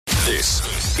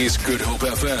This is Good Hope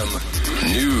FM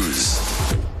News.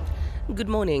 Good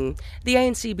morning. The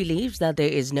ANC believes that there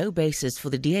is no basis for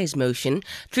the DA's motion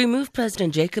to remove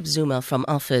President Jacob Zuma from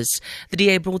office. The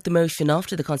DA brought the motion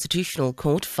after the Constitutional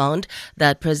Court found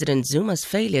that President Zuma's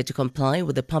failure to comply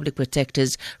with the Public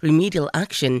Protector's remedial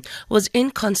action was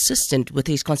inconsistent with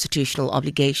his constitutional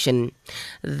obligation.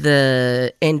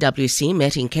 The NWC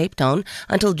met in Cape Town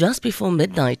until just before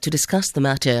midnight to discuss the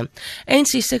matter.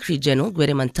 ANC Secretary General Gwede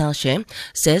Mantashe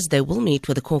says they will meet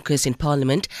with the caucus in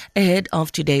Parliament ahead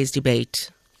of today's debate.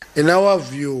 In our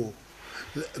view,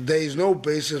 there is no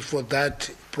basis for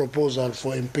that proposal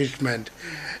for impeachment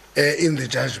in the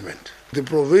judgment. The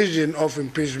provision of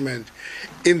impeachment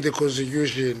in the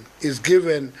Constitution is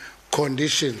given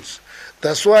conditions.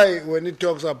 That's why when it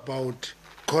talks about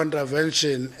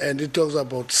contravention and it talks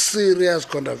about serious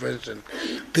contravention,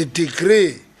 the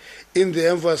degree in the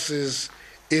emphasis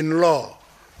in law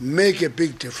make a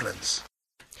big difference.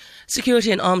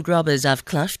 Security and armed robbers have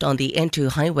clashed on the N2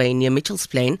 highway near Mitchell's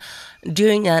Plain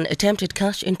during an attempted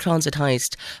cash-in-transit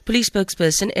heist. Police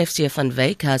spokesperson FCF van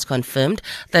Wyk has confirmed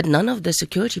that none of the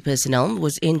security personnel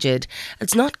was injured.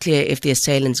 It's not clear if the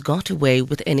assailants got away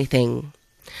with anything.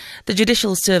 The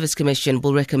Judicial Service Commission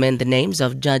will recommend the names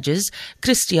of judges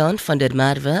Christian van der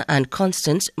Merwe and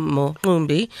Constance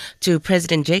Mohumbi to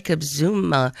President Jacob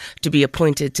Zuma to be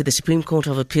appointed to the Supreme Court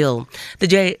of Appeal. The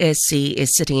JSC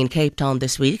is sitting in Cape Town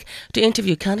this week to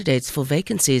interview candidates for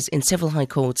vacancies in several high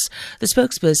courts. The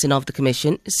spokesperson of the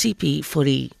commission, CP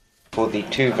Fourie. For the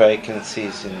two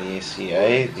vacancies in the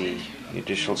SCA, the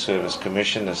Judicial Service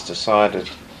Commission has decided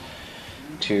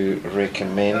to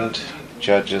recommend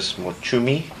Judges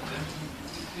Mochumi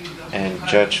and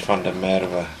Judge van der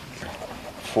Merwe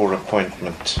for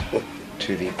appointment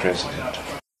to the President.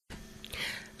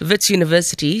 Wits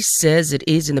University says it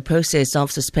is in the process of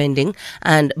suspending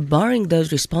and barring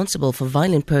those responsible for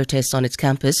violent protests on its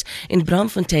campus in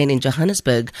Braamfontein in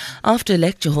Johannesburg after a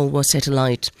lecture hall was set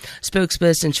alight.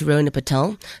 Spokesperson Sharona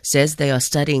Patel says they are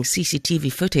studying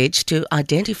CCTV footage to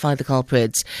identify the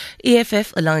culprits.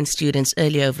 EFF aligned students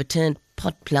earlier overturned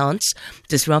pot plants,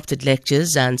 disrupted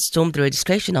lectures and stormed the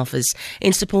registration office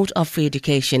in support of free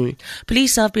education.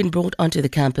 Police have been brought onto the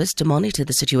campus to monitor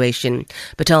the situation.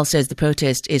 Patel says the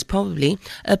protest is probably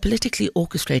a politically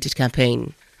orchestrated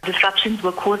campaign. Disruptions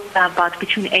were caused by about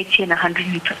between 80 and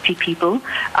 150 people.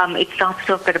 It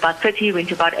started off at about 30, went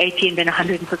to about 80 and then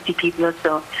 150 people or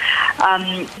so.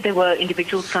 There were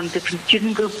individuals from different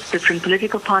student groups, different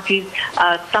political parties,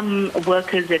 some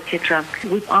workers, etc.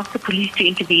 We've asked the police to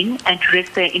intervene and to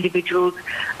arrest the individuals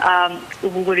who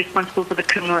were responsible for the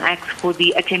criminal acts, for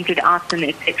the attempted arson,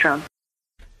 etc.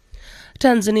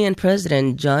 Tanzanian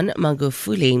President John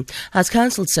Magufuli has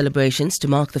cancelled celebrations to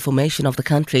mark the formation of the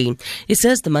country. He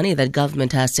says the money that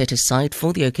government has set aside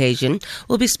for the occasion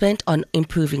will be spent on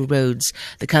improving roads.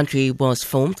 The country was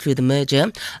formed through the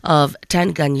merger of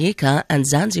Tanganyika and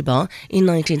Zanzibar in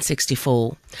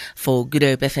 1964. For Good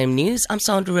Hope FM News, I'm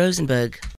Sandra Rosenberg.